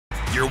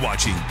You're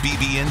watching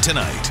BBN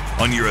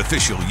Tonight on your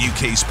official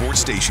UK sports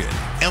station,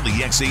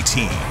 LEX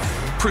 18.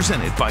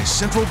 Presented by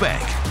Central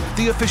Bank,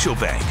 the official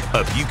bank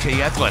of UK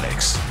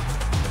Athletics.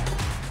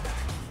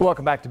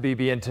 Welcome back to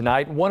BBN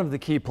Tonight. One of the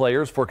key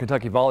players for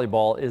Kentucky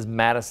volleyball is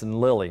Madison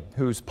Lilley,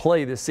 whose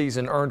play this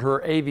season earned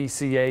her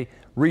AVCA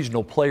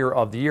Regional Player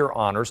of the Year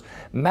honors.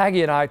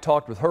 Maggie and I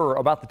talked with her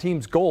about the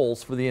team's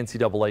goals for the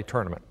NCAA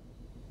tournament.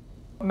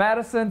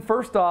 Madison,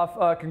 first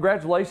off,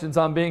 congratulations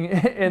on being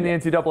in the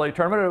NCAA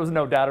tournament. It was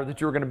no doubter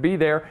that you were going to be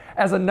there.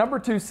 As a number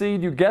 2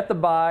 seed, you get the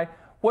bye.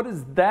 What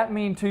does that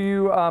mean to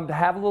you to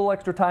have a little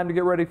extra time to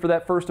get ready for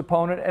that first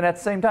opponent? And at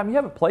the same time, you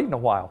haven't played in a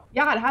while.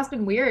 Yeah, it has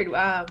been weird.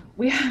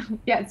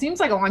 It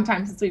seems like a long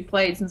time since we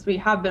played, since we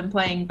have been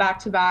playing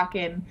back-to-back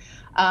and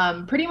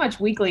pretty much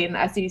weekly in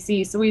the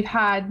SEC. So we've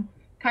had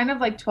kind of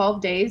like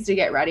 12 days to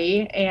get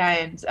ready,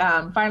 and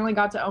finally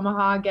got to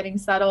Omaha, getting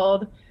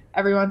settled.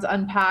 Everyone's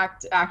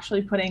unpacked,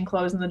 actually putting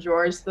clothes in the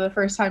drawers for the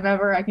first time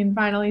ever, I can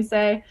finally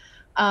say.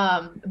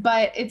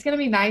 But it's going to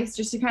be nice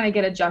just to kind of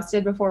get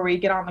adjusted before we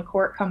get on the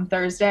court come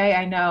Thursday.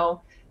 I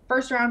know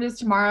first round is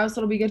tomorrow, so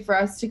it'll be good for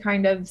us to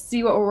kind of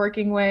see what we're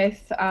working with,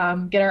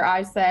 get our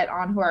eyes set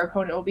on who our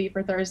opponent will be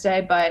for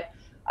Thursday. But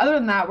other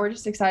than that, we're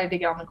just excited to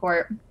get on the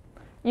court.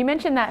 You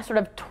mentioned that sort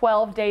of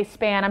 12-day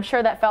span. I'm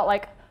sure that felt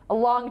like a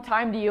long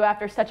time to you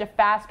after such a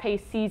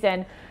fast-paced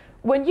season.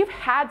 When you've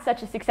had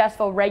such a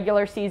successful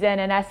regular season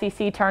and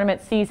SEC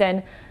tournament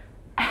season,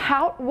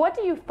 what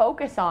do you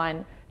focus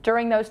on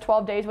during those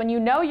 12 days when you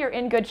know you're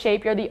in good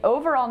shape, you're the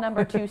overall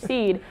number 2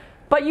 seed,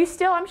 but you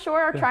still, I'm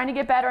sure, are trying to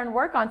get better and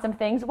work on some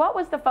things? What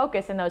was the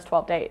focus in those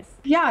 12 days?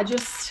 Yeah,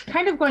 just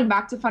kind of going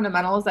back to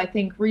fundamentals. I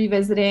think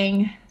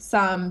revisiting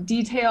some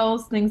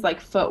details, things like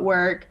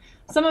footwork,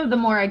 some of the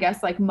more, I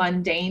guess, like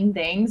mundane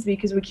things,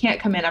 because we can't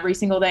come in every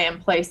single day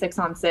and play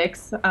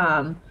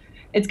 6-on-6.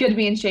 It's good to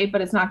be in shape, but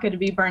it's not good to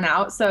be burnt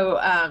out. So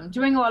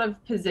doing a lot of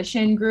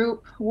position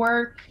group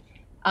work,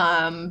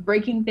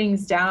 breaking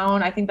things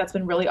down. I think that's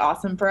been really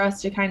awesome for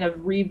us to kind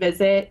of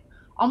revisit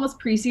almost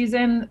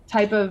preseason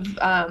type of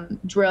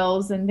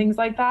drills and things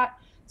like that.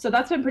 So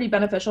that's been pretty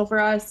beneficial for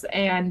us.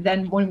 And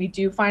then when we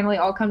do finally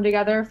all come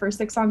together for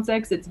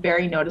 6-on-6, it's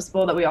very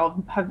noticeable that we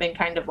all have been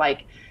kind of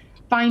like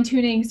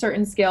fine-tuning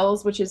certain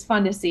skills, which is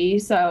fun to see.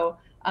 So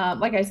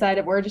like I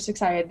said, we're just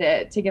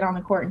excited to get on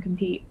the court and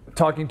compete.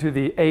 Talking to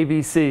the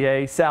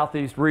AVCA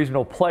Southeast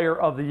Regional Player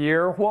of the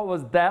Year, what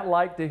was that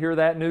like to hear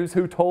that news?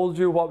 Who told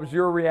you? What was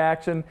your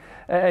reaction?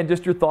 And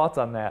just your thoughts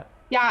on that.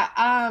 Yeah,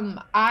 I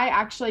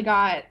actually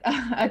got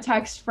a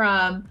text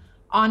from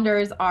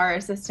Anders, our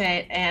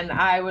assistant, and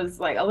I was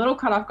like a little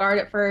caught off guard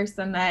at first,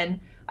 and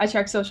then I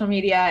checked social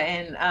media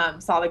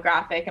and saw the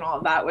graphic and all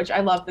of that, which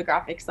I love the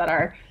graphics that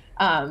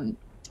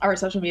our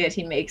social media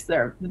team makes.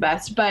 They're the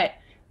best. But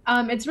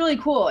it's really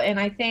cool, and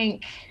I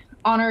think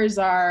honors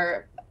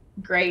are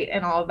great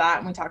and all of that,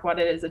 and we talk about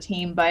it as a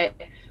team, but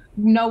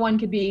no one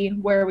could be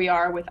where we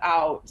are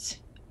without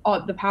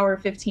the power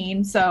of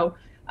 15. So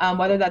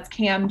whether that's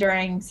Cam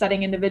during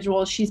setting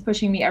individuals, she's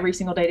pushing me every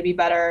single day to be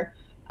better.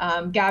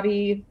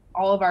 Gabby,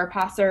 all of our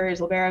passers,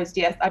 liberos,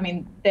 DS, I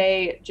mean,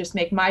 they just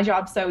make my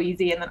job so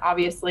easy. And then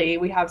obviously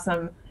we have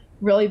some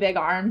really big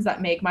arms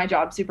that make my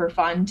job super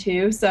fun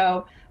too.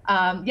 So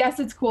yes,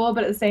 it's cool,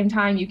 but at the same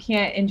time, you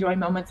can't enjoy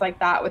moments like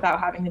that without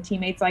having the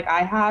teammates like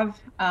I have,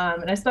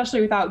 and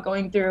especially without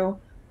going through,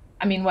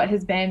 I mean, what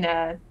has been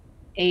a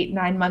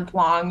 8-9 month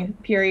long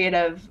period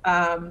of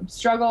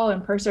struggle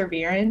and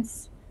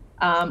perseverance.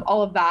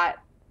 All of that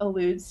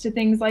alludes to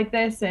things like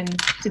this and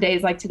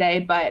today's like today.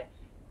 But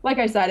like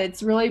I said,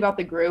 it's really about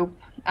the group.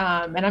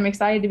 And I'm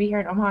excited to be here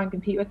in Omaha and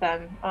compete with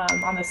them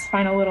on this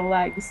final little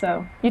leg.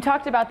 So you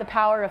talked about the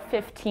power of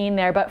 15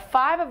 there, but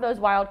 5 of those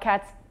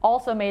Wildcats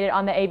also made it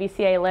on the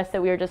AVCA list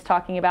that we were just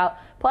talking about,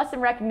 plus some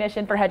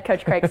recognition for head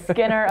coach Craig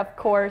Skinner, of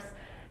course.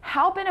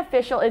 How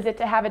beneficial is it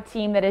to have a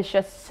team that is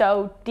just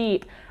so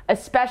deep,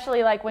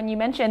 especially like when you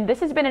mentioned this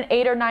has been an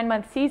 8 or 9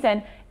 month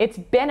season, it's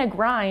been a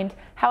grind.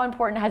 How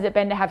important has it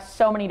been to have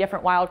so many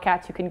different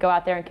Wildcats who can go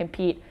out there and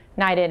compete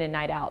night in and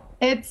night out?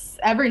 It's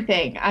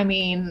everything. I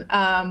mean,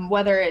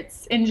 whether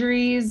it's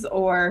injuries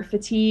or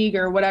fatigue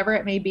or whatever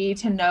it may be,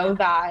 to know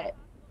that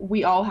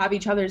we all have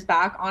each other's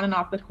back on and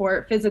off the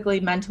court,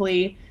 physically,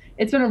 mentally.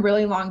 It's been a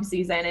really long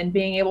season, and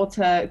being able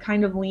to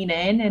kind of lean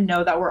in and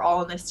know that we're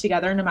all in this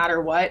together no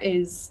matter what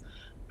is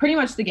pretty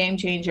much the game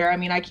changer. I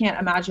mean, I can't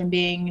imagine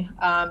being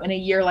in a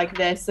year like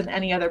this in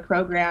any other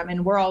program,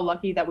 and we're all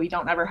lucky that we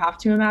don't ever have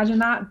to imagine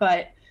that.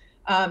 But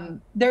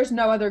there's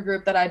no other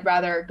group that I'd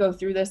rather go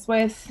through this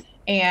with,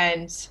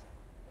 and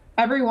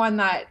everyone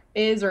that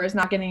is or is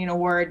not getting an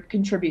award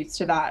contributes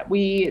to that.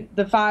 The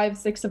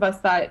 5-6 of us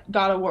that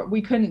got award,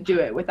 we couldn't do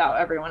it without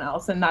everyone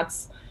else, and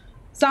that's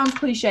sounds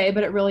cliche,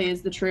 but it really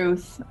is the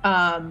truth.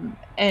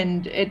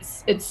 And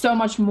it's so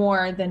much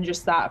more than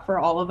just that for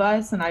all of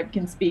us, and I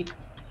can speak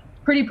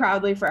pretty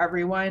proudly for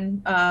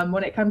everyone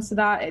when it comes to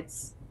that.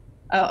 It's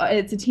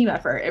a team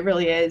effort. It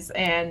really is.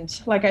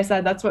 And like I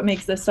said, that's what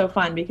makes this so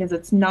fun, because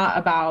it's not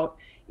about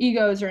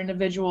egos or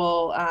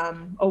individual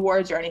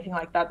awards or anything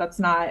like that. That's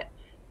not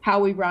how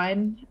we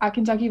run at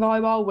Kentucky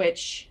volleyball,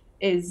 which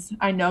is,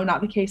 I know,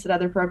 not the case at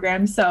other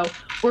programs. So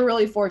we're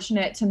really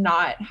fortunate to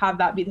not have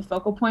that be the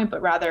focal point,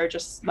 but rather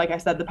just, like I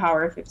said, the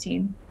power of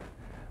 15.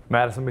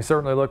 Madison, we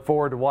certainly look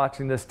forward to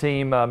watching this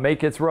team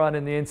make its run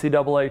in the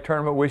NCAA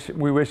tournament.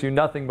 We wish you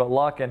nothing but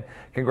luck, and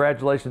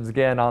congratulations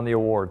again on the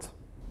awards.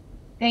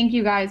 Thank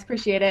you, guys.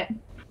 Appreciate it.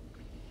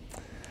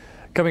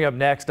 Coming up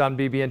next on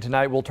BBN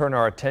Tonight, we'll turn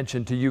our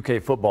attention to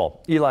UK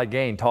football. Eli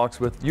Gain talks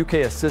with UK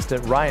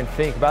assistant Ryan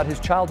Fink about his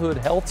childhood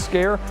health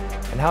scare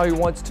and how he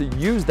wants to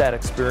use that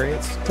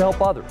experience to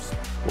help others.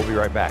 We'll be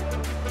right back.